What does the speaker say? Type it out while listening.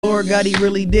Lord God, he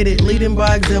really did it. Leading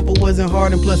by example wasn't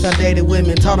hard, and plus I dated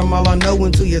women. Taught them all I know,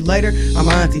 and 2 years later, I'm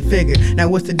an auntie figure. Now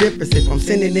what's the difference if I'm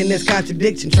sinning in this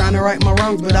contradiction? Trying to right my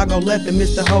wrongs, but I go left and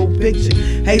miss the whole picture.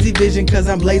 Hazy vision, cause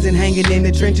I'm blazing, hanging in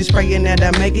the trenches, praying that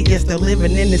I make it, yet still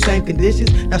living in the same conditions.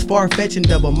 That's far-fetched and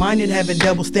double-minded, having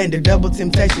double standard, double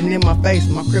temptation in my face.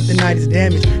 My kryptonite is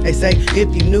damaged. They say,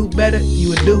 if you knew better, you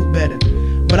would do better.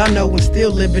 But I know and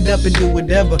still live it up and do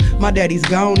whatever. My daddy's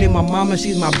gone and my mama,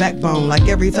 she's my backbone. Like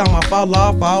every time I fall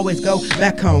off, I always go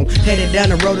back home. Headed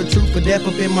down the road of truth for death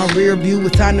up in my rear view.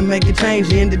 It's time to make a change,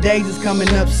 the end of days is coming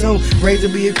up soon. Raised to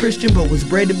be a Christian, but was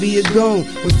bred to be a goon.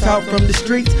 Was taught from the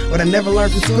streets, what I never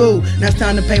learned from school. Now it's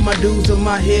time to pay my dues with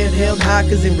my head held high,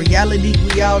 cause in reality,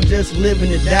 we all just living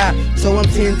to die. So I'm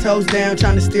 10 toes down,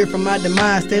 trying to steer from my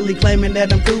demise. Steadily claiming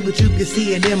that I'm cool, but you can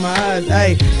see it in my eyes.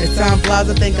 Hey, as time flies,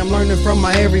 I think I'm learning from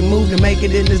my every move. To make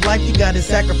it in this life, you gotta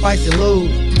sacrifice and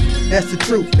lose. That's the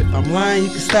truth. If I'm lying, you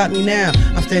can stop me now.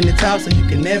 I'm standing tall, so you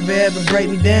can never ever break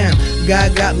me down.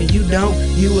 God got me, you don't.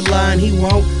 You a lying, he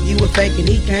won't. You a faking,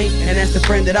 he can't. And that's the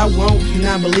friend that I want. You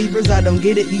non-believers, I don't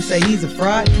get it. You say he's a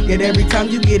fraud. Yet every time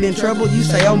you get in trouble, you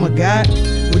say, oh my God.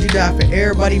 Would you die for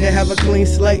everybody to have a clean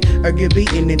slate, or get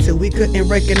beaten until we couldn't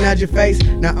recognize your face?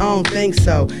 Now I don't think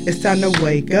so. It's time to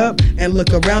wake up and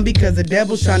look around, because the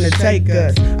devil's trying to take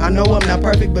us. I know I'm not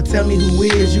perfect, but tell me who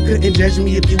is. You couldn't judge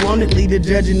me if you wanted, lead the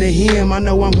judging to him. I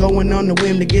know I'm going on the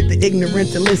whim to get the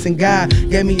ignorant to listen. God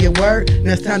gave me a word,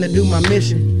 now it's time to do my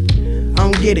mission. I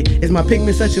don't get it. Is my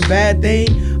pigment such a bad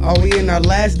thing? Are we in our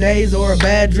last days or a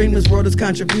bad dream? This world is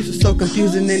contribution so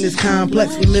confusing and it's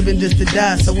complex. We living just to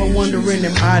die, so I'm wondering,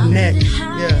 am I next?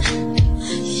 Yeah.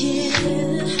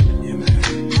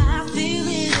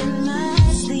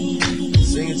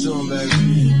 Sing it to him,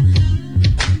 baby.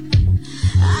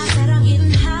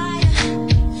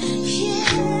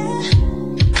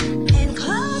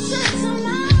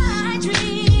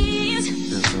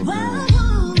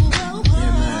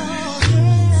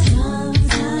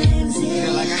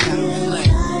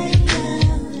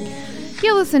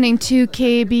 You're listening to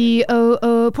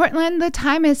KBOO Portland. The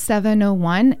time is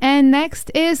 7:01, and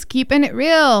next is Keepin' It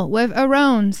Real with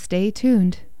Aaron. Stay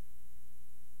tuned.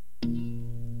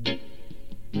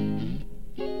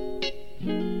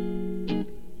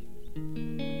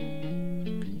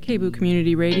 KBOO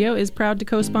Community Radio is proud to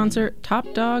co-sponsor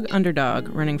Top Dog Underdog,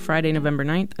 running Friday, November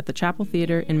 9th at the Chapel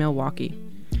Theater in Milwaukee.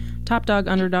 Top Dog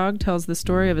Underdog tells the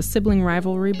story of a sibling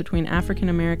rivalry between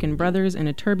African-American brothers in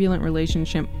a turbulent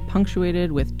relationship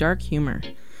punctuated with dark humor.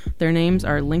 Their names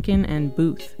are Lincoln and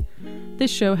Booth.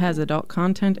 This show has adult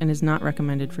content and is not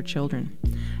recommended for children.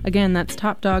 Again, that's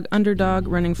Top Dog Underdog,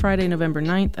 running Friday, November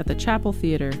 9th at the Chapel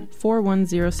Theater,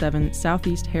 4107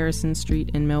 Southeast Harrison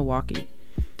Street in Milwaukee.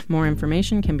 More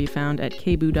information can be found at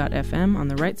kboo.fm on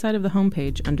the right side of the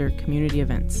homepage under Community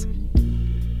Events.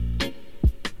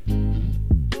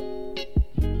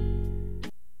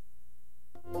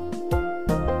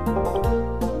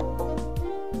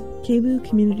 KBOO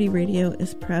Community Radio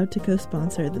is proud to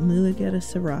co-sponsor the Mulugeta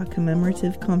Sarah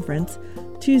Commemorative Conference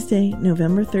Tuesday,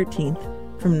 November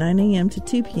 13th from 9 a.m. to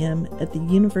 2 p.m. at the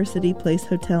University Place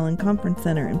Hotel and Conference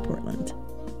Center in Portland.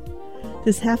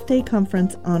 This half-day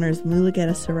conference honors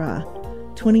Mulugeta Sarah,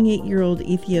 28-year-old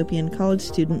Ethiopian college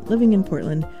student living in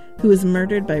Portland who was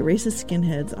murdered by racist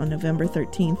skinheads on November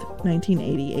 13th,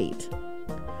 1988.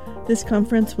 This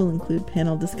conference will include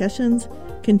panel discussions,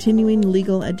 continuing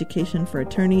legal education for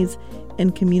attorneys,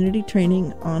 and community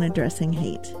training on addressing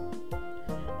hate.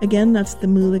 Again, that's the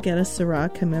Mulugeta Sarah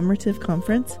Commemorative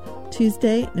Conference,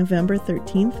 Tuesday, November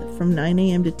 13th from 9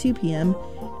 a.m. to 2 p.m.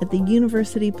 at the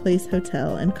University Place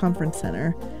Hotel and Conference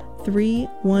Center,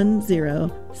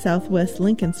 310 Southwest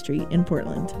Lincoln Street in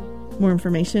Portland. More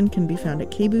information can be found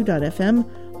at kboo.fm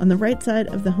on the right side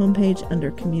of the homepage under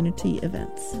Community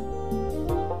Events.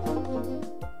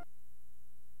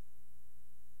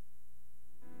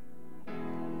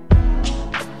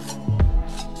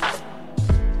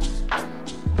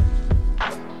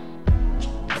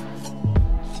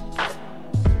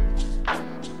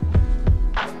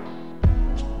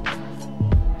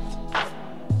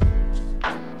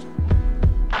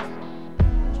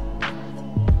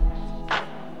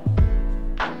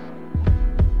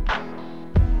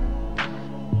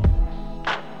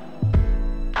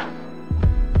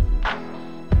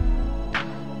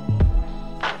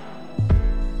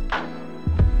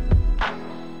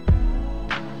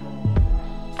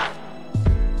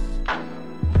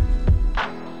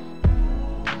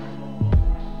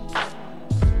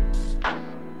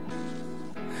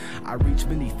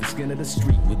 beneath the skin of the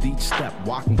street with each step,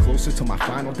 walking closer to my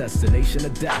final destination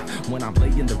of death. When I'm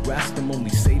laying to rest, I'm only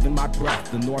saving my breath.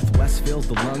 The northwest fills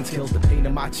the lungs, kills the pain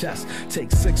in my chest.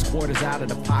 Take 6 quarters out of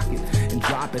the pocket and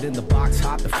drop it in the box,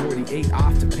 hop the 48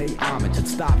 off to pay homage. It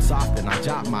stops often, I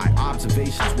jot my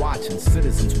observations, watching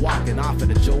citizens walking off of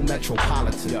the Joe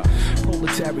Metropolitan.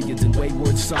 Proletarians and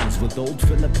wayward sons with old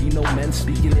Filipino men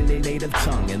speaking in their native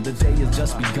tongue. And the day has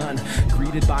just begun,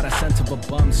 greeted by the scent of a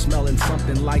bum, smelling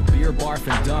something like beer, barf,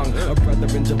 and dung. A brother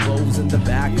in jabos in the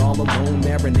back, all alone,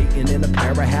 marinating in a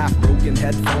pair of half-broken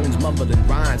headphones, mumbling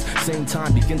rhymes. Same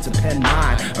time begin to pen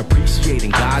mine,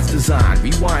 appreciating God's design.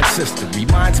 Rewind sister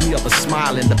reminds me of a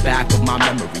smile in the back of my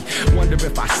memory. Wonder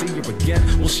if I see her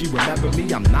again, will she remember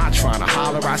me? I'm not trying to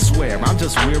holler, I swear. I'm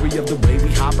just weary of the way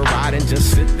we hop a ride and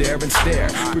just sit there and stare.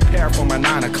 Prepare for my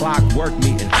 9 o'clock work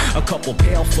meeting. A couple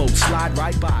pale folks slide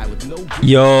right by with no...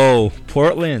 Yo,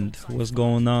 Portland, what's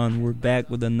going on? We're back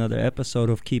with another episode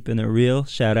of Keepin It Real.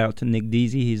 Shout out to Nick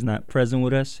Deasy. He's not present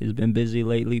with us. He's been busy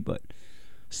lately, but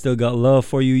still got love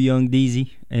for you, young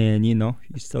Deasy. And, you know,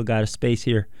 you still got a space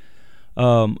here.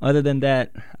 Other than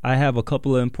that, I have a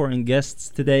couple of important guests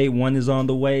today. One is on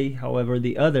the way. However,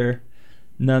 the other,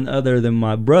 none other than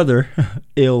my brother,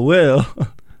 Ill Will.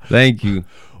 Thank you.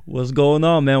 What's going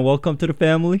on, man? Welcome to the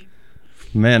family.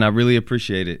 Man, I really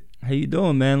appreciate it. How you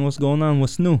doing, man? What's going on?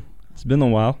 What's new? It's been a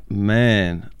while.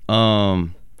 Man, I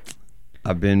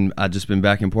just been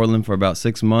back in Portland for about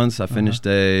 6 months. I finished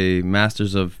a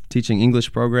Master's of Teaching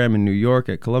English program in New York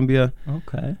at Columbia.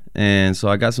 Okay. And so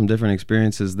I got some different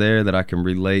experiences there that I can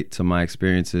relate to my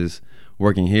experiences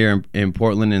working here in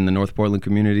Portland, in the North Portland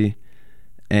community.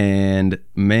 And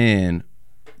man,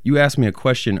 you asked me a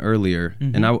question earlier,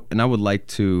 and I would like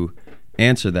to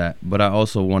answer that, but I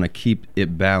also want to keep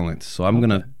it balanced. So I'm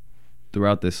gonna,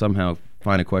 throughout this, somehow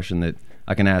find a question that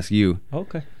I can ask you.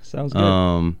 Okay, sounds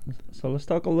good. So let's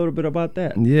talk a little bit about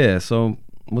that. Yeah, so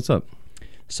what's up?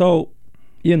 So,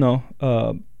 you know,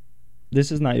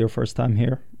 this is not your first time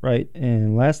here, right?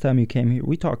 And last time you came here,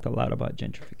 we talked a lot about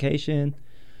gentrification.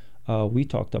 We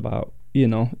talked about, you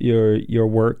know, your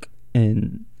work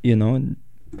in, you know,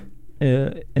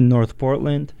 in North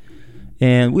Portland.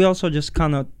 And we also just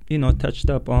kind of, you know, touched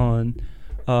up on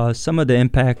some of the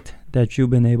impact that you've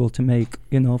been able to make,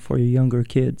 you know, for your younger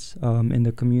kids in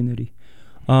the community.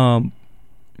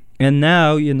 And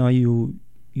now, you know, you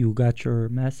got your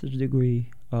master's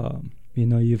degree. You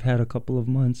know, you've had a couple of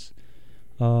months,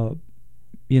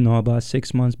 you know, about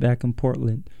 6 months back in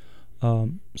Portland.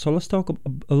 So let's talk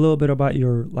a little bit about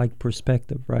your, like,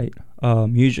 perspective, right?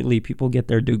 Usually people get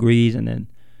their degrees and then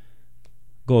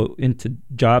go into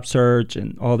job search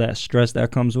and all that stress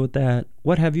that comes with that.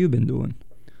 What have you been doing?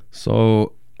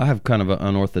 So I have kind of an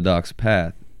unorthodox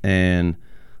path, and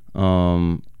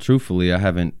truthfully, I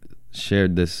haven't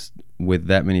shared this with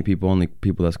that many people, only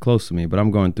people that's close to me, but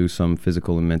I'm going through some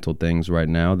physical and mental things right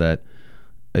now that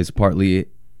is partly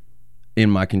in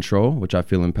my control, which I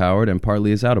feel empowered, and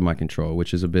partly is out of my control,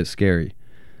 which is a bit scary.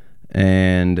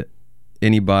 And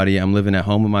I'm living at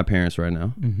home with my parents right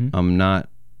now. I'm not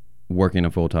working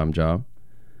a full-time job.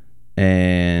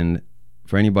 And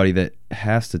for anybody that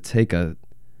has to take a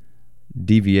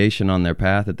deviation on their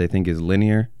path that they think is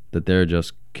linear, that they're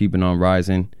just keeping on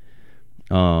rising,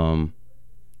 I'll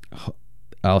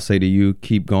say to you,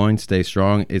 keep going, stay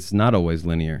strong. It's not always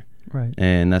linear, right?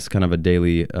 And that's kind of a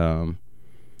daily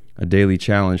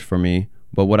challenge for me.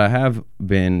 But what I have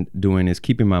been doing is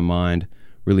keeping my mind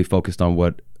really focused on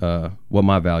what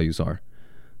my values are,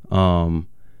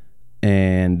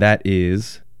 and that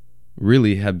is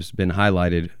really has been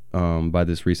highlighted by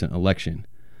this recent election.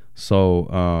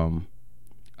 So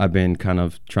I've been kind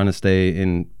of trying to stay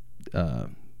in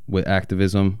with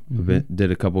activism.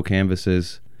 Did a couple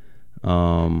canvases,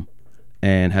 and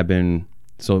have been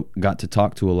got to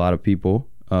talk to a lot of people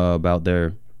about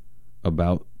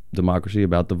democracy,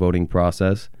 about the voting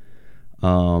process,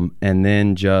 and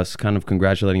then just kind of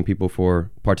congratulating people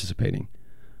for participating.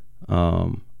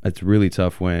 It's really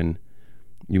tough when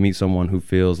you meet someone who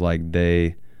feels like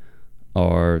they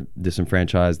are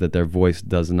disenfranchised, that their voice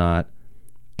does not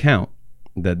count,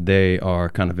 that they are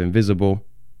kind of invisible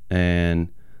and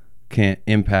can't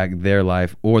impact their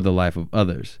life or the life of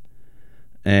others.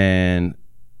 And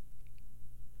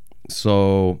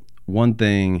so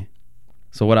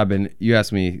you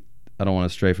asked me, I don't want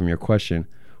to stray from your question.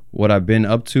 What I've been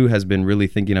up to has been really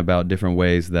thinking about different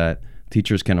ways that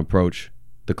teachers can approach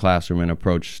the classroom and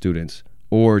approach students,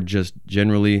 or just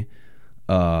generally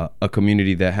a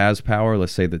community that has power.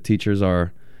 Let's say the teachers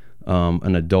are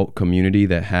an adult community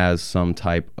that has some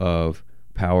type of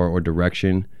power or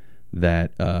direction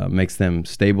that makes them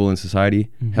stable in society,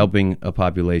 helping a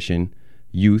population,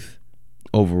 youth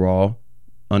overall,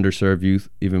 underserved youth,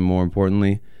 even more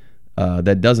importantly,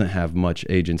 that doesn't have much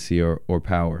agency or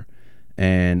power.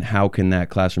 And how can that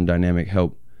classroom dynamic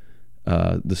help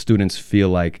the students feel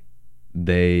like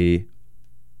they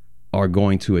are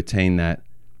going to attain that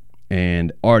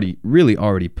and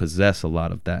already possess a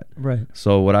lot of that. Right.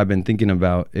 So what I've been thinking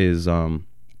about is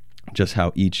just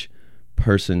how each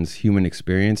person's human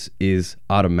experience is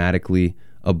automatically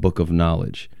a book of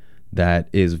knowledge that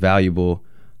is valuable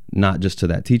not just to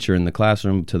that teacher in the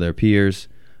classroom, to their peers,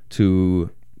 to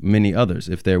many others,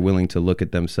 if they're willing to look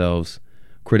at themselves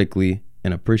critically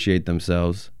and appreciate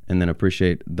themselves, and then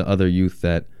appreciate the other youth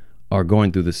that are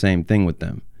going through the same thing with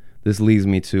them. This leads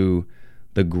me to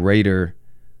the greater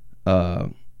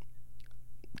kind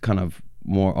of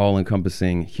more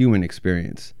all-encompassing human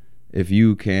experience. If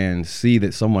you can see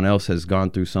that someone else has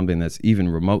gone through something that's even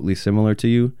remotely similar to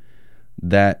you,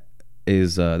 that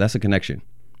is that's a connection,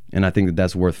 and I think that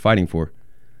that's worth fighting for.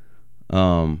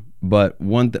 But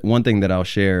one thing that I'll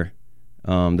share,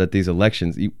 that these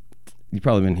elections, you've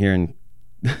probably been hearing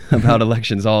about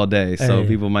elections all day, so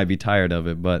people might be tired of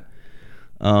it. But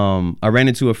I ran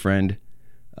into a friend,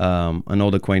 an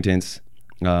old acquaintance,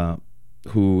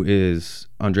 who is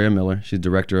Andrea Miller. She's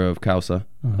director of CAUSA,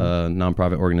 a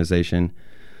nonprofit organization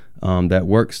that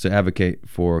works to advocate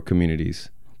for communities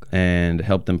and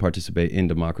help them participate in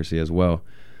democracy as well.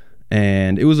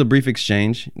 And it was a brief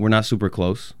exchange. We're not super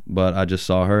close, but I just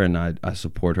saw her, and I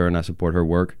support her, and I support her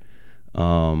work.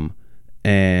 And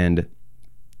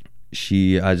I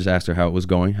just asked her how it was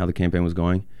going, how the campaign was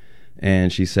going.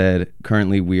 And she said,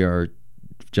 currently we are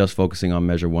just focusing on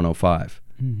Measure 105,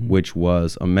 which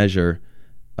was a measure,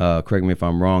 correct me if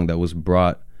I'm wrong, that was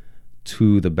brought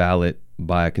to the ballot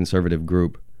by a conservative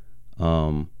group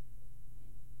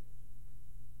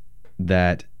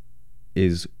that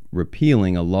is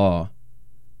repealing a law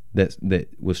that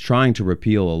was trying to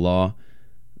repeal a law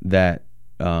that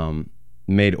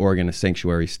made Oregon a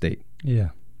sanctuary state. Yeah.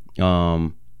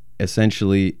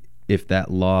 Essentially, if that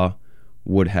measure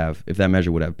would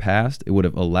have passed, it would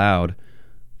have allowed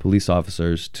police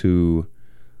officers to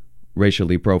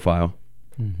racially profile,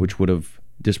 which would have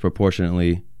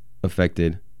disproportionately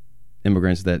affected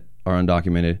immigrants that are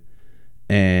undocumented.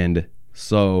 And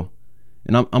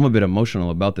I'm a bit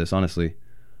emotional about this, honestly.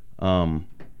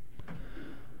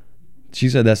 She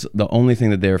said that's the only thing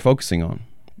that they're focusing on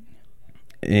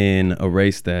in a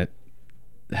race that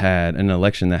had an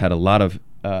election that had a lot of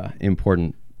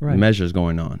important measures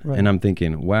going on. Right. And I'm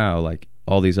thinking, wow, like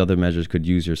all these other measures could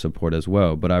use your support as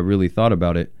well. But I really thought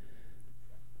about it.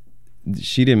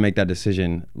 She didn't make that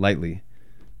decision lightly.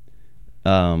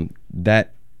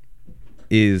 That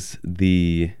is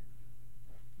to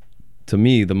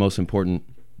me, the most important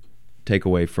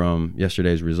takeaway from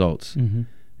yesterday's results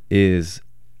is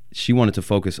she wanted to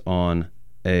focus on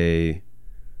a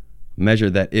measure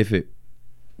that, if it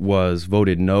was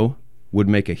voted no, would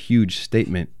make a huge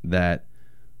statement that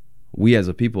we as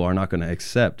a people are not going to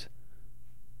accept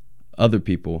other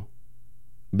people.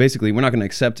 Basically, we're not going to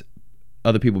accept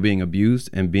other people being abused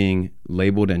and being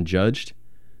labeled and judged,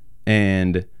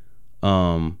 and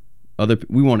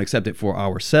we won't accept it for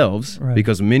ourselves,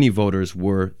 because many voters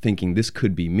were thinking this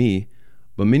could be me,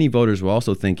 but many voters were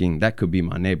also thinking that could be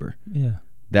my neighbor. Yeah.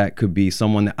 That could be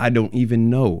someone that I don't even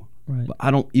know, but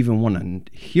I don't even want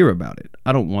to hear about it.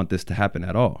 I don't want this to happen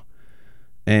at all.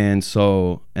 And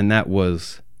that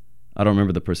was, I don't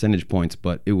remember the percentage points,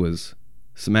 but it was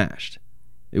smashed.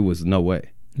 It was no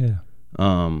way. Yeah.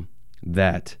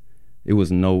 That it was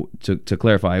to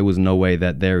clarify, it was no way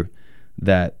that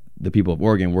the people of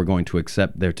Oregon were going to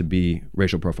accept there to be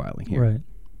racial profiling here.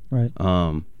 Right.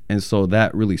 And so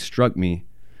that really struck me,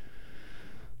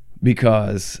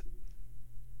 because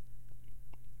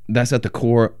that's at the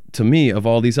core, to me, of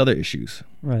all these other issues.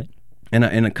 Right.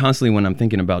 And constantly when I'm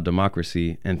thinking about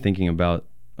democracy and thinking about,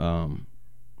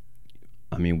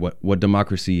 what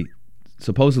democracy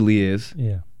supposedly is,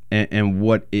 and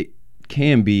what it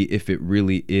can be if it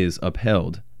really is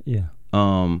upheld. Yeah.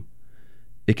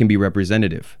 It can be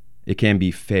representative. It can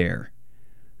be fair.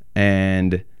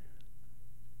 And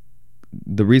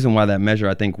the reason why that measure,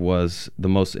 I think, was the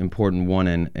most important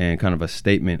one, and kind of a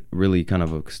statement, really kind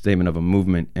of a statement of a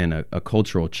movement and a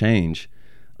cultural change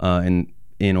in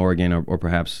Oregon, or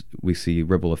perhaps we see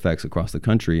ripple effects across the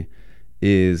country,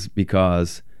 is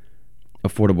because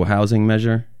affordable housing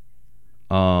measure,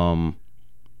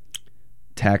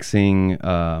 taxing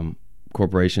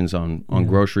corporations on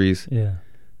groceries. Yeah.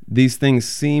 These things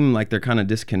seem like they're kind of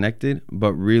disconnected,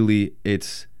 but really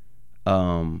it's,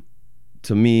 to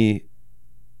me,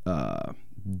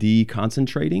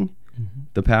 deconcentrating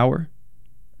the power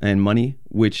and money,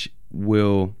 which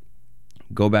will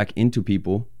go back into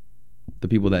people, the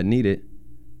people that need it,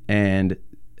 and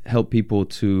help people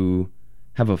to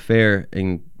have a fair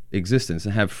existence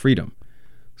and have freedom.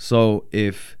 So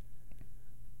if,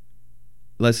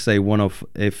 let's say,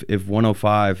 if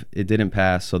 105, it didn't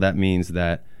pass, so that means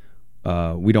that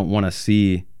we don't want to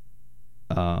see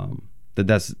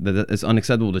that it's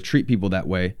unacceptable to treat people that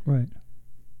way, right,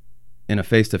 in a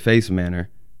face-to-face manner,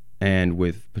 and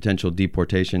with potential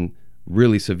deportation,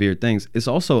 really severe things. It's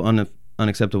also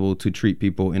unacceptable to treat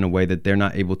people in a way that they're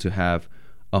not able to have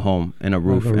a home and a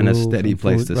roof and a steady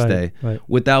place to stay,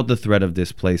 without the threat of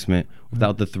displacement,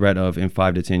 without the threat of, in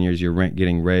 5 to 10 years, your rent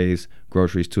getting raised,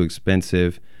 groceries too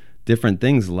expensive, different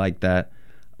things like that.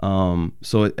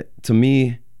 So to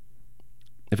me,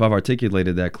 if I've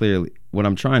articulated that clearly, what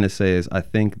I'm trying to say is I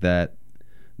think that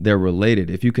they're related.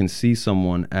 If you can see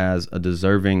someone as a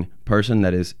deserving person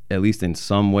that is at least in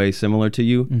some way similar to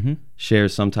you,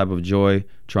 shares some type of joy,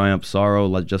 triumph,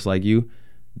 sorrow, just like you,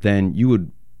 then you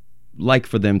would like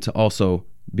for them to also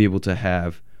be able to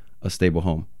have a stable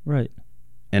home, right,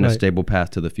 and a stable path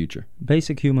to the future.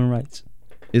 Basic human rights.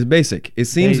 It's basic. It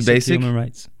seems basic. Human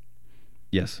rights.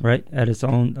 Yes. Right, at its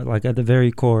own, like at the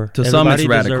very core. To some, it's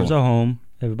radical. Everybody deserves a home.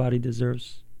 Everybody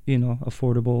deserves,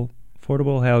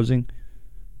 affordable housing.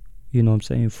 You know what I'm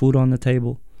saying? Food on the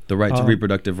table. The right to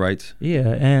reproductive rights.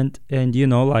 Yeah, and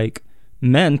like,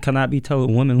 men cannot be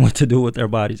telling women what to do with their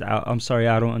bodies. I'm sorry,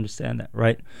 I don't understand that,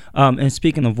 right? And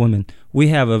speaking of women, we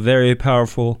have a very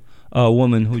powerful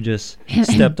woman who just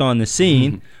stepped on the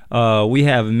scene. We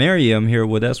have Miriam here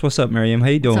with us. What's up, Miriam? How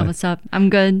you doing? What's up? I'm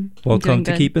good. Welcome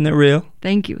to Keepin' It Real.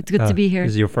 Thank you. It's good to be here.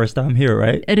 This is your first time here,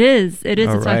 right? It is. All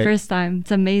It's right. my first time.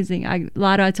 It's amazing.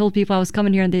 I told people I was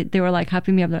coming here, and they were like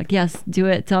hyping me up. They're like, yes, do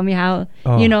it. Tell me how,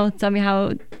 tell me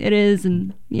how it is.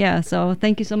 And yeah, so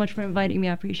thank you so much for inviting me.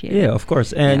 I appreciate it. Yeah, of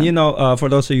course. And, for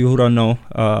those of you who don't know,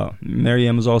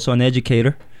 Miriam is also an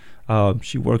educator.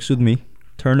 She works with me.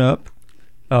 Turn up.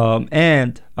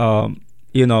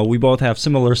 We both have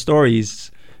similar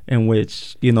stories in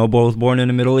which, both born in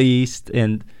the Middle East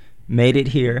and made it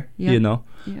here, and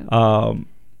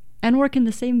work in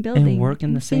the same building. And work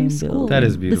in the same school. That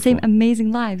is beautiful. The same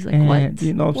amazing lives. Like, and, what?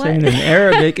 You know what I'm What? saying? And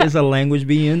Arabic is a language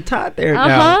being taught there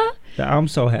now. I'm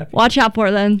so happy. Watch out,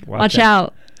 Portland. Watch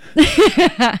out.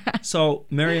 So,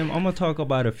 Miriam, I'm going to talk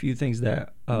about a few things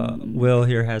that Will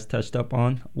here has touched up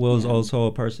on. Will's also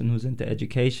a person who's into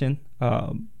education,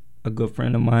 a good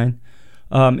friend of mine.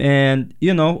 And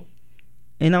I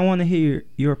want to hear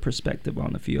your perspective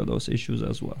on a few of those issues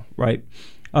as well, right?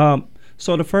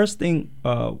 So the first thing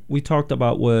we talked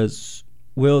about was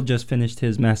Will just finished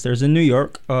his master's in New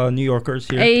York. New Yorkers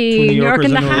here. Hey, Two New York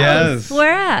in the house. Yes.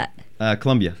 Where at?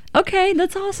 Columbia. Okay,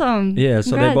 that's awesome. Yeah,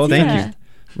 so they Congrats, both yeah. finished,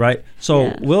 right? So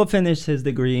Yeah. Will finished his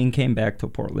degree and came back to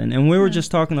Portland. And we were just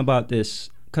talking about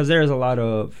this because there's a lot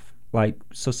of like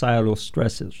societal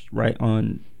stresses, right?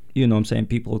 On,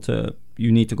 people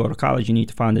you need to go to college, you need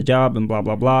to find a job and blah,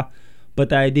 blah, blah. But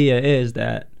the idea is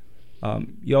that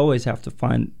you always have to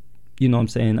find,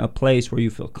 a place where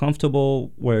you feel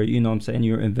comfortable, where,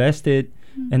 you're invested.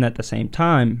 Mm-hmm. And at the same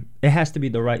time, it has to be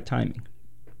the right timing,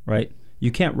 right?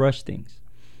 You can't rush things.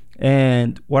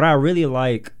 And what I really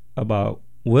like about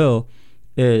Will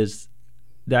is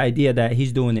the idea that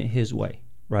he's doing it his way,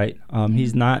 right?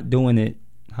 He's not doing it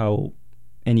how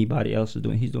anybody else is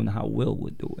doing. He's doing it how Will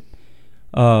would do it.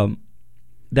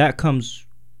 That comes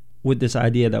with this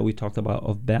idea that we talked about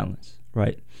of balance,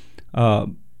 right?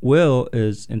 Will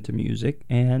is into music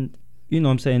and,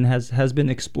 has been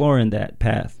exploring that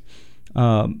path.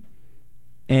 And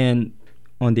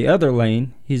on the other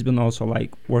lane, he's been also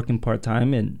like working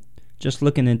part-time and just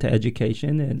looking into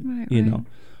education and,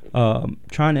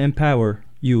 trying to empower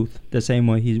youth the same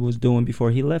way he was doing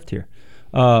before he left here,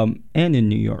 and in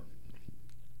New York.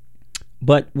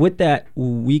 But with that,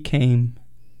 we came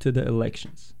to the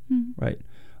elections, right?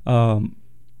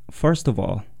 First of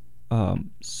all,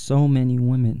 so many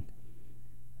women.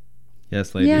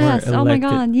 Yes, ladies. Yes. were elected, Oh my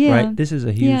God. Yeah. Right? This is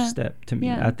a huge step to me.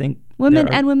 Yeah. I think Women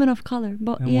and women of color.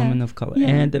 women of color. Yeah.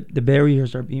 And the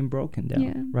barriers are being broken down,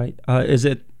 Yeah. right? Is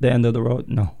it the end of the road?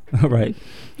 No, right?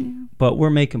 Yeah. But we're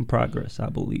making progress, I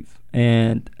believe.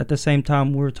 And at the same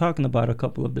time, we're talking about a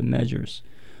couple of the measures,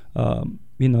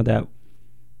 that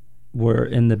were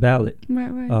in the ballot Right.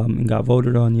 and got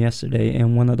voted on yesterday.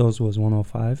 And one of those was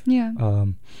 105, Yeah.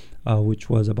 which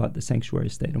was about the sanctuary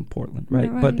state in Portland,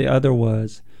 right? Right. But the other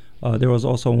was, there was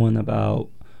also one about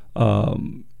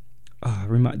the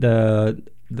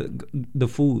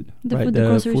food, right? The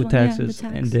groceries food one, yeah, the taxes,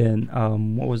 tax. and then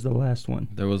what was the last one?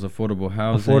 There was affordable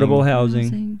housing. Affordable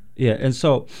housing. Yeah, and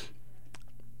so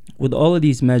with all of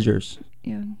these measures,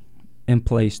 Yeah. in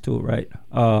place too, right?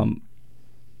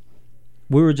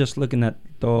 We were just looking at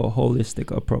the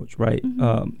holistic approach, right?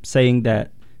 Saying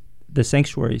that the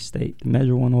sanctuary state,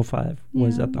 Measure 105,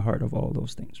 was at the heart of all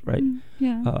those things, right?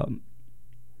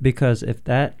 Because if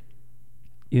that,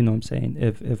 you know what I'm saying,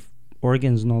 if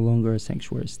Oregon is no longer a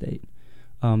sanctuary state,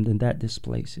 then that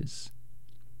displaces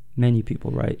many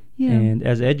people, right? And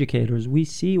as educators, we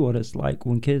see what it's like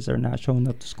when kids are not showing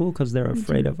up to school because they're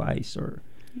afraid of ICE or,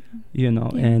 you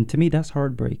know, and to me, that's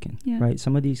heartbreaking, right?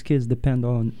 Some of these kids depend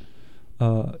on,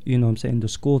 you know what I'm saying, the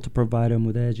school to provide them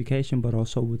with education, but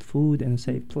also with food and a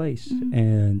safe place.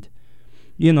 And,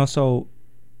 you know, so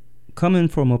coming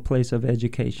from a place of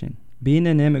education, being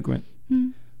an immigrant,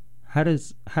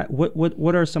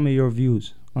 what are some of your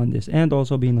views on this, and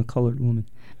also being a colored woman?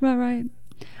 Right.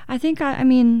 I think, I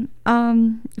mean,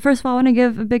 first of all, I want to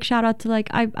give a big shout out to, like,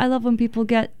 I love when people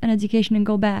get an education and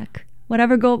go back.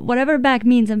 Whatever back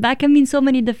means, and back can mean so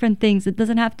many different things. It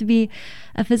doesn't have to be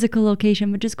a physical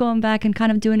location, but just going back and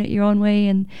kind of doing it your own way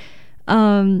and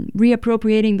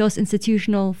reappropriating those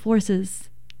institutional forces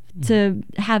to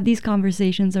have these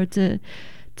conversations, or to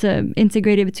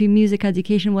integrate it between music,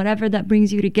 education, whatever that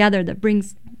brings you together, that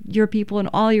brings your people and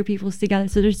all your peoples together.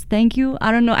 So just thank you.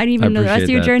 I don't know, I didn't even know the rest of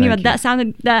your journey, but that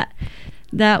sounded,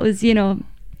 that was, you know,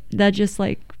 that just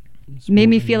like made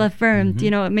me feel affirmed. You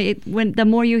know, when the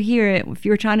more you hear it, if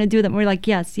you're trying to do that, more like,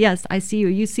 yes, I see you,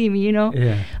 you see me, you know,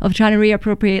 of trying to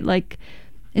reappropriate like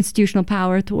institutional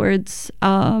power towards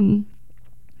something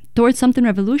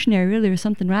revolutionary, really, or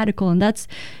something radical. And that's,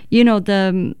 you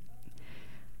know,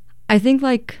 I think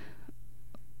like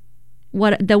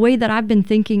the way that I've been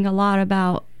thinking a lot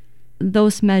about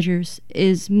those measures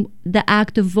is the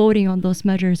act of voting on those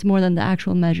measures more than the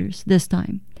actual measures this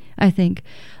time. I think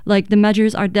like the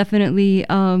measures are definitely,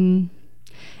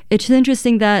 it's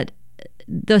interesting that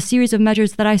the series of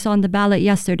measures that I saw on the ballot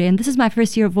yesterday, and this is my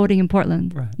first year of voting in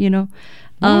Portland, you know.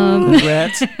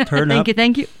 Congrats. Turn up.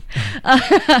 Thank you.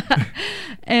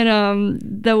 And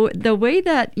the way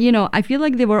that, you know, I feel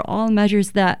like they were all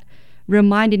measures that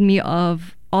reminded me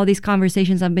of all these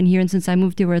conversations I've been hearing since I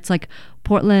moved here, where it's like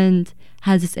Portland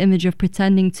has this image of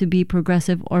pretending to be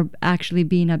progressive or actually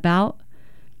being about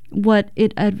what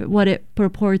it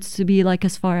purports to be, like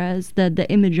as far as the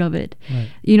image of it.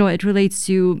 You know, it relates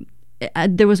to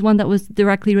there was one that was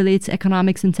directly related to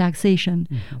economics and taxation,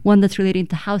 one that's related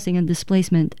to housing and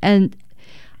displacement. And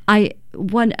I'm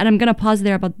gonna pause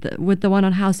there with the one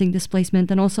on housing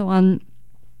displacement and also on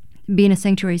being a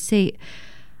sanctuary state.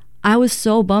 I was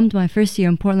so bummed my first year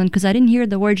in Portland because I didn't hear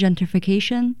the word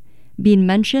gentrification being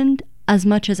mentioned as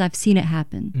much as I've seen it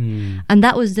happen. And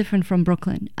that was different from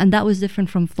Brooklyn, and that was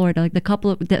different from Florida. Like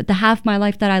the half my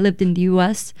life that I lived in the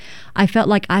US, I felt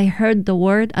like I heard the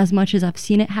word as much as I've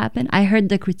seen it happen. I heard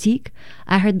the critique,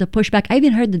 I heard the pushback, I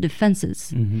even heard the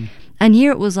defenses. And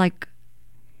here it was like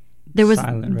there was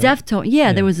deaf tone.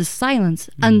 There was a silence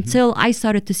until I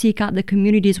started to seek out the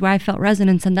communities where I felt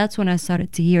resonance, and that's when I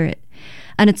started to hear it.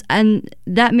 And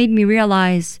that made me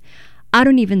realize I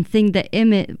don't even think the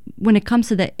image, when it comes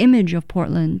to the image of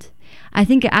Portland, I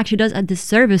think it actually does a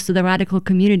disservice to the radical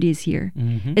communities here.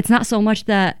 It's not so much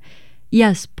that,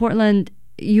 yes, Portland,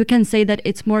 you can say that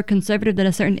it's more conservative than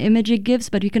a certain image it gives,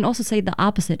 but you can also say the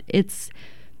opposite.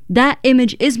 That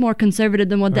image is more conservative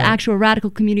than what the actual radical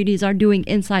communities are doing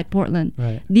inside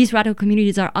Portland. These radical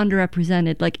communities are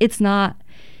underrepresented. Like it's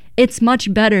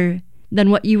much better than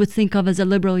what you would think of as a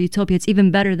liberal utopia. It's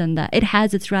even better than that. It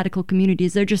has its radical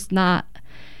communities. They're just not,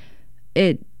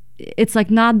 it's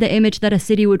like not the image that a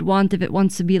city would want if it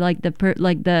wants to be like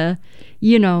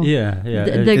you know.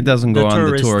 It doesn't go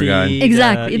on the tour guide.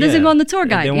 Exactly. It doesn't go on the tour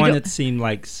guide. They want it to seem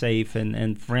like safe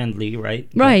and friendly, right?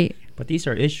 But these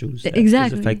are issues that is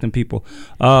affecting people.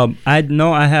 I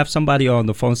know I have somebody on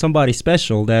the phone, somebody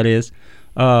special, that is.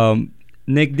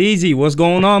 Nick Deasy, what's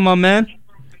going on, my man?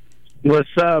 What's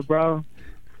up, bro?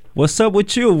 What's up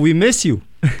with you? We miss you.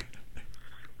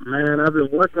 Man, I've been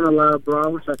working a lot, bro. I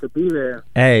wish I could be there.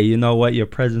 Hey, you know what? Your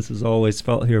presence is always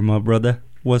felt here, my brother.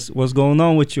 What's going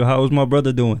on with you? How is my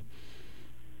brother doing?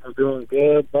 I'm doing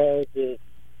good, bro. Just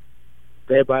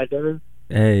day by day.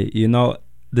 Hey, you know,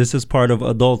 this is part of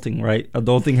adulting, right?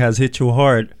 Adulting has hit you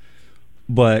hard,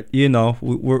 but you know,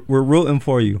 we're rooting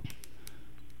for you.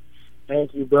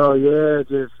 Thank you, bro. Yeah,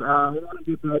 just I want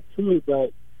to get back to it,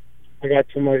 but I got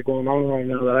too much going on right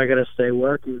now that I gotta stay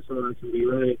working so I can be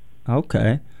ready.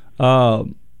 Okay.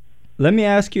 Let me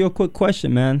ask you a quick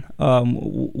question, man.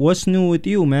 What's new with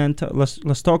you, man?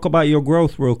 Let's talk about your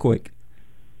growth real quick.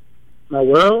 My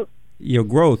what? Your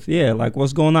growth, yeah. Like,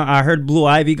 what's going on? I heard Blue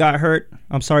Ivy got hurt.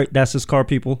 I'm sorry, that's his car,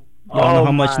 people. Y'all know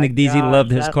how much Nick Deasy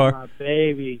loved his car. My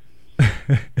baby.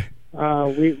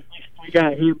 We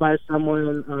got hit by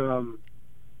someone.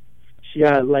 She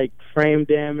got like frame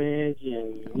damage,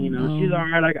 and she's all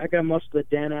right. I got most of the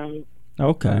dent out.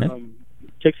 Okay.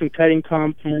 Took some cutting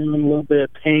compound, a little bit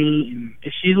of paint, and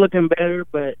she's looking better.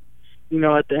 But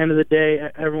at the end of the day,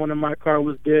 everyone in my car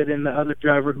was good, and the other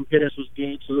driver who hit us was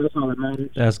good. So that's all that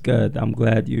matters. That's good. I'm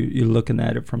glad you're looking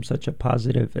at it from such a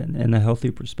positive and a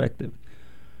healthy perspective.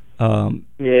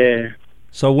 Yeah.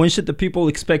 So when should the people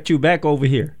expect you back over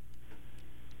here?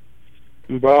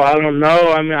 Bro, I don't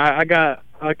know. I mean, I got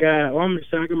my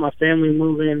family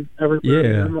moving. Everybody.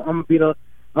 Yeah. I'm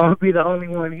gonna be the only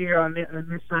one here on this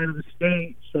side of the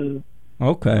state. So.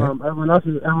 Okay. Everyone else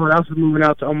is moving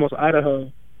out to almost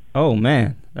Idaho. Oh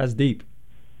man, that's deep.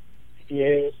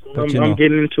 Yeah, so I'm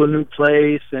getting into a new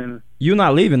place, and you're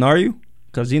not leaving, are you?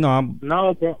 Because I'm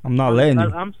no, bro. I'm not letting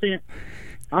you.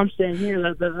 I'm staying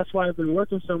here. That's why I've been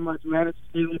working so much, man. It's to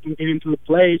see if I can get into a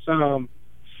place.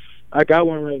 I got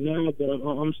one right now, but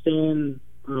I'm staying.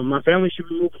 My family should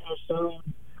be moving here soon.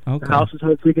 Okay. The house is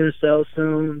hopefully gonna sell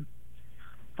soon.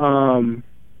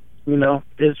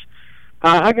 It's.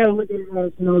 I gotta look at it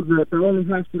as the only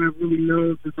house that I've really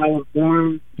known since I was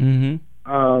born. Mm-hmm.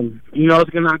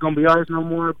 It's not gonna be ours no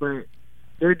more, but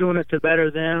they're doing it to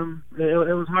better them. It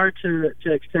was hard to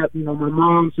accept. My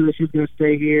mom said that she was gonna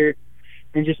stay here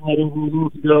and just let everyone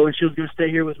else go, and she was gonna stay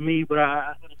here with me. But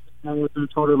I with them,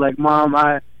 told her like, Mom,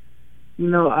 I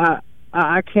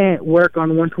can't work on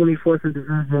 124th and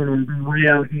Division and be way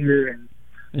out here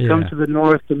and come to the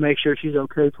north to make sure she's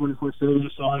okay 24/7.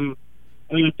 So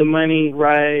I got the money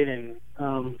right, and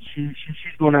she's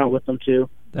going out with them too.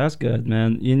 That's good,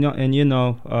 man.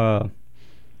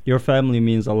 Your family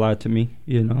means a lot to me.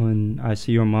 And I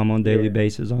see your mom on a daily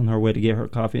basis on her way to get her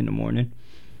coffee in the morning.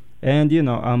 And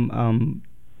I'm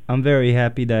very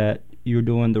happy that you're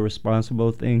doing the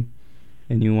responsible thing,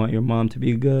 and you want your mom to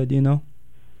be good.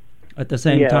 At the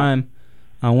same time,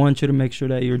 I want you to make sure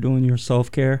that you're doing your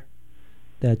self-care,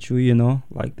 that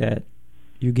like that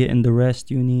you're getting the rest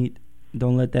you need.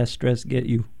 Don't let that stress get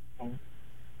you.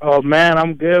 Oh man,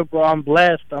 I'm good, bro. I'm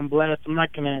blessed. I'm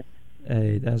not gonna.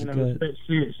 Hey, that's good.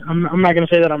 I'm not gonna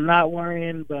say that I'm not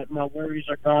worrying, but my worries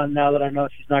are gone now that I know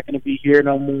she's not gonna be here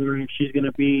no more, and she's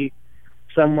gonna be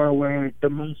somewhere where the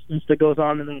most that goes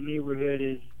on in that neighborhood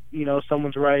is,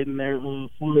 someone's riding their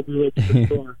four-wheeler to the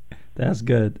store. That's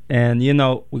good. And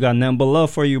we got nothing but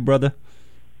love for you, brother.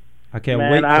 I can't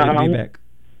wait for you to be back.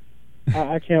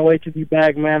 I can't wait to be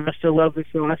back, man. I still love the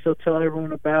show. I still tell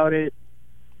everyone about it.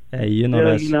 Hey,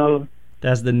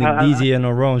 that's the Nick Deezy and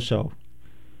Aron show.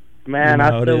 Man,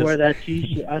 I still wear that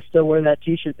T-shirt. I still wear that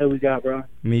T-shirt that we got, bro.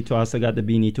 Me too. I still got the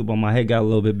beanie too, but my head got a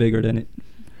little bit bigger than it.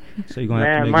 So you're gonna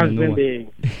have to make me a new one.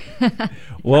 Big.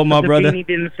 Well, my brother, the beanie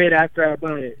didn't fit after I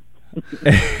bought it.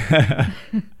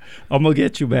 I'm gonna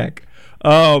get you back.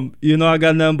 I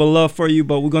got nothing but love for you,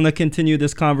 but we're gonna continue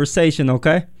this conversation,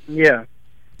 okay? Yeah.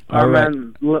 All right.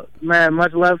 Man,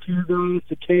 much love to you guys,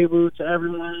 to Kebu, to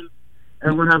everyone.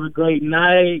 Everyone have a great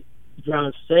night.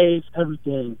 Drive safe,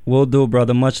 everything. Will do,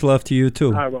 brother. Much love to you, too.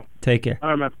 All right, bro. Take care.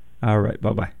 All right, man. All right,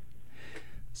 bye-bye.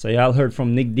 So y'all heard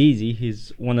from Nick Deezy.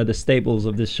 He's one of the staples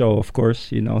of this show, of course.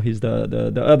 He's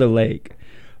the other leg.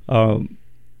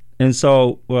 And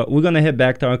so we're going to head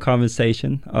back to our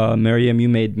conversation. Miriam, you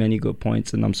made many good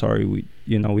points, and I'm sorry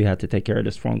we had to take care of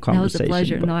this phone conversation. That was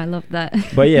a pleasure. No, I love that.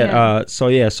 But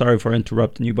sorry for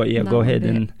interrupting you. But go ahead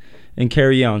and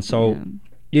carry on. So,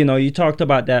 you talked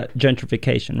about that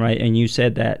gentrification, right? And you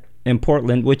said that in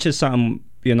Portland, which is something,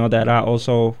 that I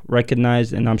also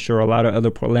recognize, and I'm sure a lot of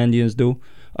other Portlandians do,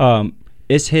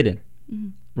 it's hidden,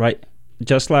 right?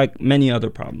 Just like many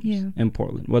other problems in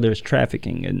Portland, whether it's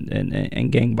trafficking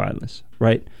and gang violence,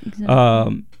 right?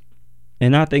 Exactly.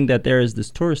 And I think that there is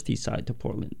this touristy side to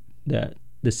Portland that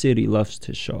the city loves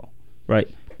to show, right?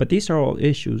 But these are all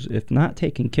issues, if not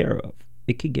taken care of,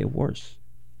 it could get worse,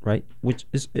 right? Which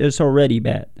is already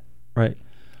bad, right?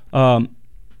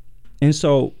 And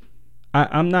so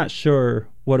I'm not sure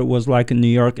what it was like in New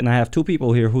York, and I have two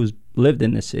people here who's lived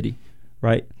in the city,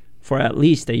 right, for at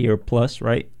least a year plus,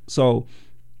 right? So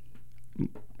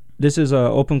this is an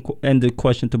open-ended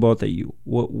question to both of you.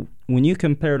 When you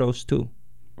compare those two,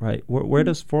 right, where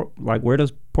does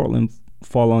Portland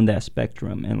fall on that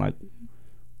spectrum, and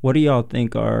what do y'all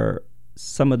think are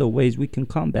some of the ways we can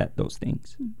combat those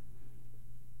things?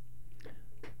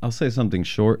 I'll say something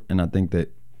short, and I think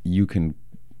that you can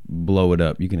blow it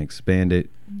up. You can expand it.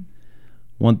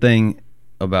 One thing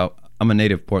about, I'm a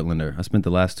native Portlander. I spent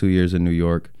the last 2 years in New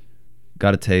York,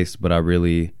 got a taste, but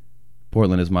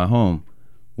Portland is my home.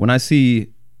 When I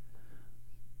see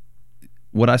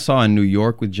what I saw in New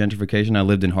York with gentrification, I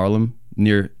lived in Harlem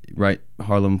near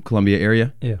Harlem, Columbia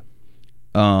area. Yeah.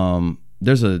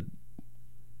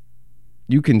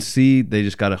 You can see they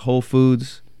just got a Whole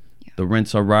Foods. Yeah. The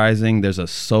rents are rising. There's a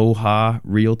Soha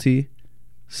Realty,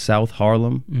 South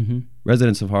Harlem. Mm-hmm.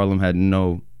 Residents of Harlem had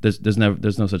there's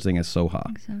no such thing as Soha.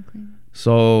 Exactly.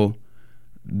 So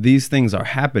these things are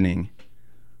happening,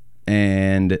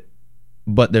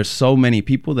 but there's so many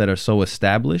people that are so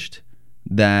established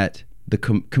that the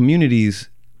communities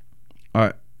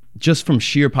are, just from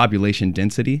sheer population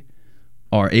density,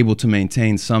 are able to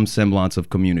maintain some semblance of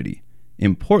community.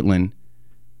 In Portland,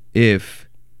 if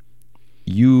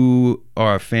you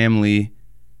are a family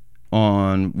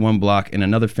on one block and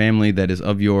another family that is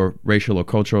of your racial or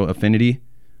cultural affinity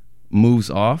moves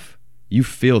off, you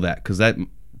feel that, because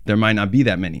there might not be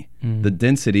that many. The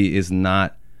density is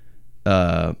not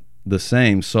the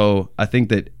same. So I think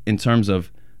that in terms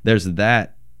of, there's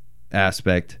that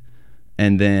aspect,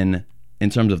 and then in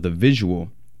terms of the visual,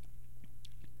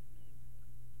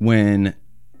 when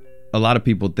a lot of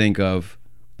people think of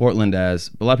Portland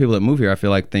as, a lot of people that move here, I feel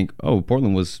like think, oh,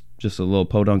 Portland was just a little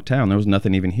podunk town. There was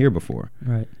nothing even here before.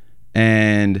 Right.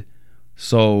 And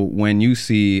so when you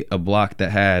see a block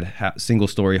that had single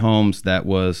story homes, that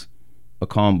was a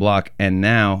calm block, and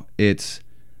now it's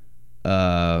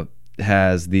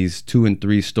has these 2 and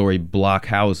 3 story block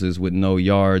houses with no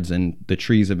yards, and the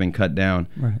trees have been cut down.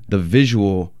 Right. The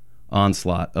visual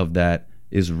onslaught of that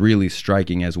is really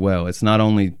striking as well. It's not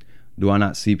only do I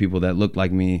not see people that look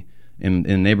like me in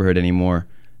the neighborhood anymore,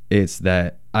 it's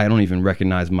that I don't even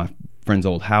recognize my friend's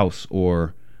old house,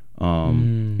 or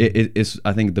it's,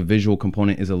 I think the visual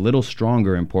component is a little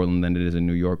stronger in Portland than it is in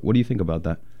New York. What do you think about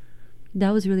that? That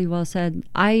was really well said.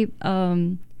 I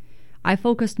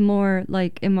focused more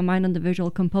like in my mind on the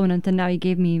visual component, and now you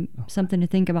gave me something to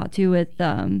think about too, with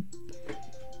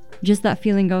just that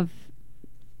feeling of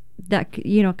that,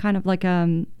 kind of like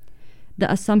the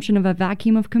assumption of a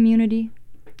vacuum of community.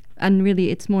 And really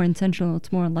it's more intentional.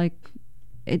 It's more like,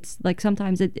 it's like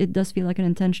sometimes it does feel like an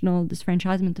intentional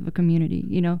disfranchisement of a community,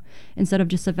 instead of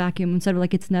just a vacuum, instead of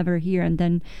like it's never here. And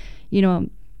then,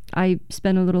 I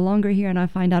spend a little longer here and I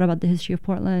find out about the history of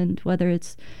Portland, whether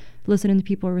it's listening to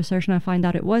people or research, and I find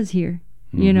out it was here,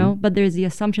 but there's the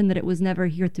assumption that it was never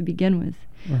here to begin with.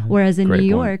 Whereas in New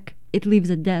York, it leaves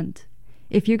a dent.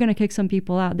 If you're going to kick some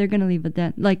people out, they're going to leave a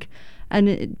dent.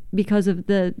 Because of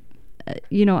the,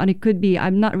 and it could be,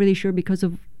 I'm not really sure because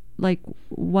of like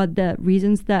what the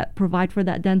reasons that provide for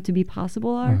that dent to be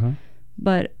possible are.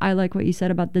 But I like what you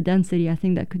said about the density. I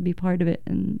think that could be part of it.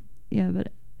 And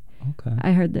but okay,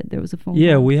 I heard that there was a phone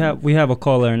call. We So have a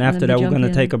caller, and after that we're going to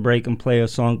in. take a break and play a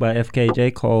song by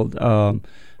FKJ called what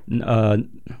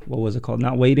was it called?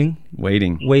 Not Waiting?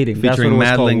 Waiting. That's featuring what it was called,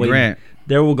 Madeline Waiting. Grant.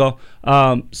 There we go.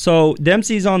 So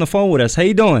Dempsey's on the phone with us. How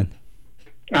you doing?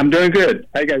 I'm doing good.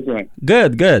 How you guys doing?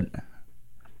 Good.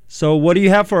 So what do you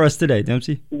have for us today,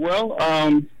 Dempsey? Well,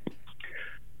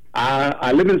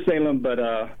 I live in Salem, but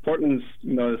Portland's,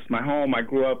 it's my home. I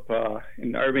grew up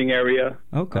in the Irving area.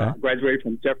 Okay. Graduated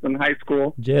from Jefferson High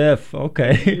School. Jeff,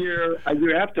 okay. A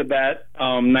year after that,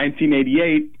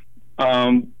 1988,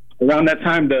 around that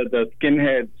time, the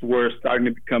skinheads were starting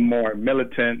to become more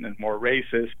militant and more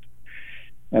racist.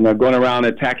 And they're going around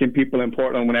attacking people in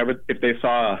Portland if they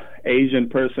saw an Asian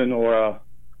person or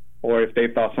if they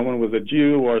thought someone was a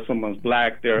Jew or someone's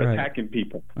black, they're attacking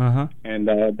people. And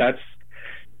that's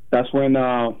when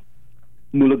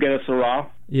Mulugeta Sarah,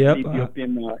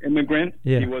 Ethiopian immigrant,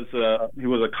 he was a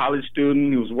college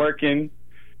student. He was working,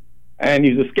 and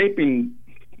he was escaping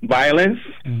violence,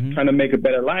 trying to make a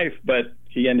better life. But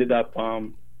he ended up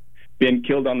being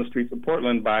killed on the streets of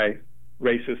Portland by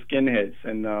racist skinheads.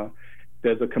 And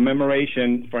there's a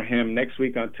commemoration for him next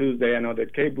week on Tuesday. I know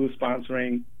that KBOO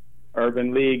sponsoring,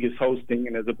 Urban League is hosting,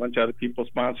 and there's a bunch of other people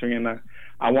sponsoring. And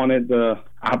I wanted the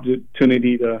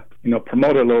opportunity to,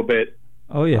 promote it a little bit.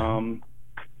 Oh yeah.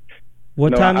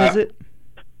 What time is it?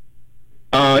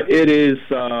 It is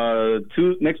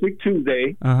next week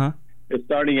Tuesday. It's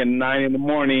starting at 9 in the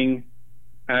morning.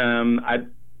 I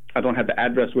don't have the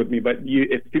address with me, but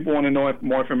if people want to know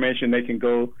more information, they can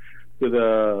go to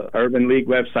the Urban League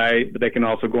website, but they can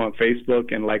also go on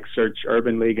Facebook and search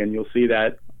Urban League, and you'll see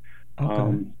that.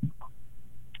 Okay.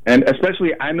 And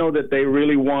especially, I know that they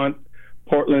really want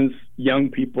Portland's young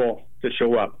people to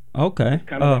show up. Okay. It's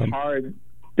kind of a hard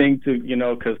thing to,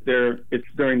 because it's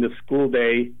during the school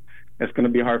day. It's going to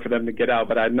be hard for them to get out.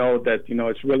 But I know that,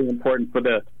 it's really important for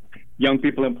the young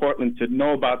people in Portland to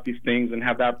know about these things and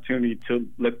have the opportunity to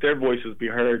let their voices be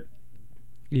heard.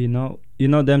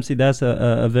 Dempsey, that's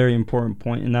a very important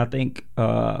point. And I think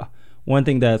one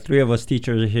thing that three of us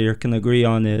teachers here can agree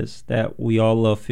on is that we all love